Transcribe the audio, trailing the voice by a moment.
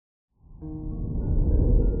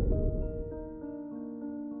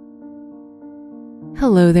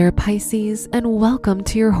Hello there, Pisces, and welcome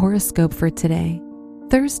to your horoscope for today,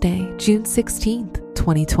 Thursday, June 16th,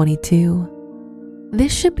 2022.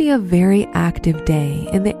 This should be a very active day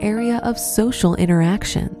in the area of social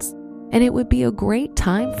interactions, and it would be a great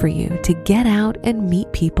time for you to get out and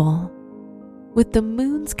meet people. With the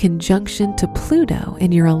moon's conjunction to Pluto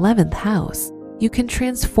in your 11th house, you can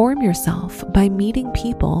transform yourself by meeting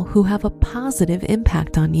people who have a positive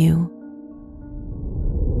impact on you.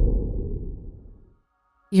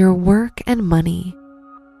 Your work and money.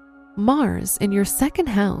 Mars in your second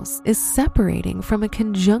house is separating from a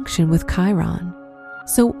conjunction with Chiron,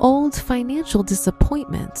 so old financial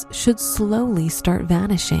disappointments should slowly start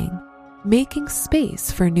vanishing, making space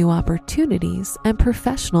for new opportunities and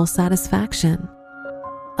professional satisfaction.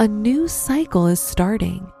 A new cycle is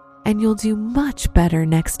starting, and you'll do much better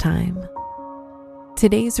next time.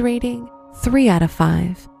 Today's rating, 3 out of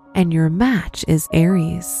 5, and your match is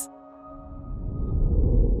Aries.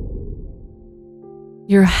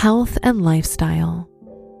 Your health and lifestyle.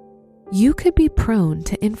 You could be prone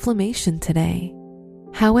to inflammation today.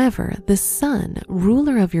 However, the Sun,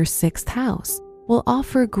 ruler of your 6th house, will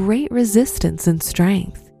offer great resistance and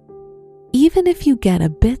strength. Even if you get a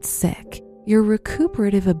bit sick, your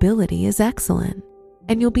recuperative ability is excellent,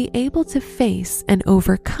 and you'll be able to face and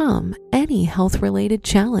overcome any health-related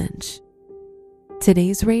challenge.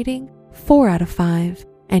 Today's rating, 4 out of 5,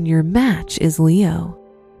 and your match is Leo.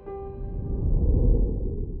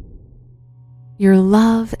 Your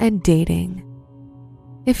love and dating.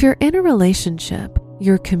 If you're in a relationship,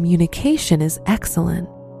 your communication is excellent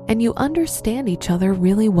and you understand each other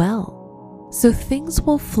really well, so things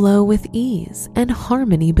will flow with ease and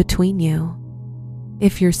harmony between you.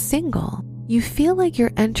 If you're single, you feel like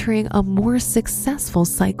you're entering a more successful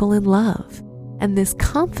cycle in love, and this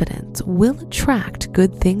confidence will attract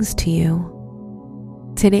good things to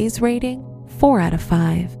you. Today's rating, 4 out of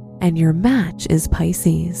 5, and your match is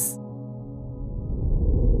Pisces.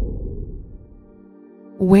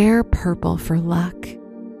 Wear purple for luck.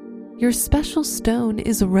 Your special stone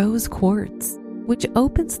is rose quartz, which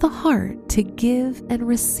opens the heart to give and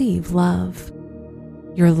receive love.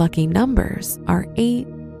 Your lucky numbers are 8,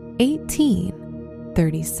 18,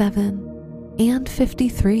 37, and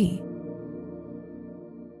 53.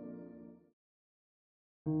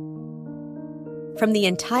 From the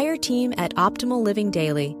entire team at Optimal Living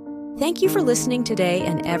Daily, thank you for listening today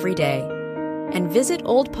and every day. And visit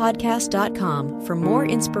oldpodcast.com for more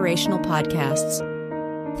inspirational podcasts.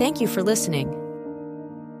 Thank you for listening.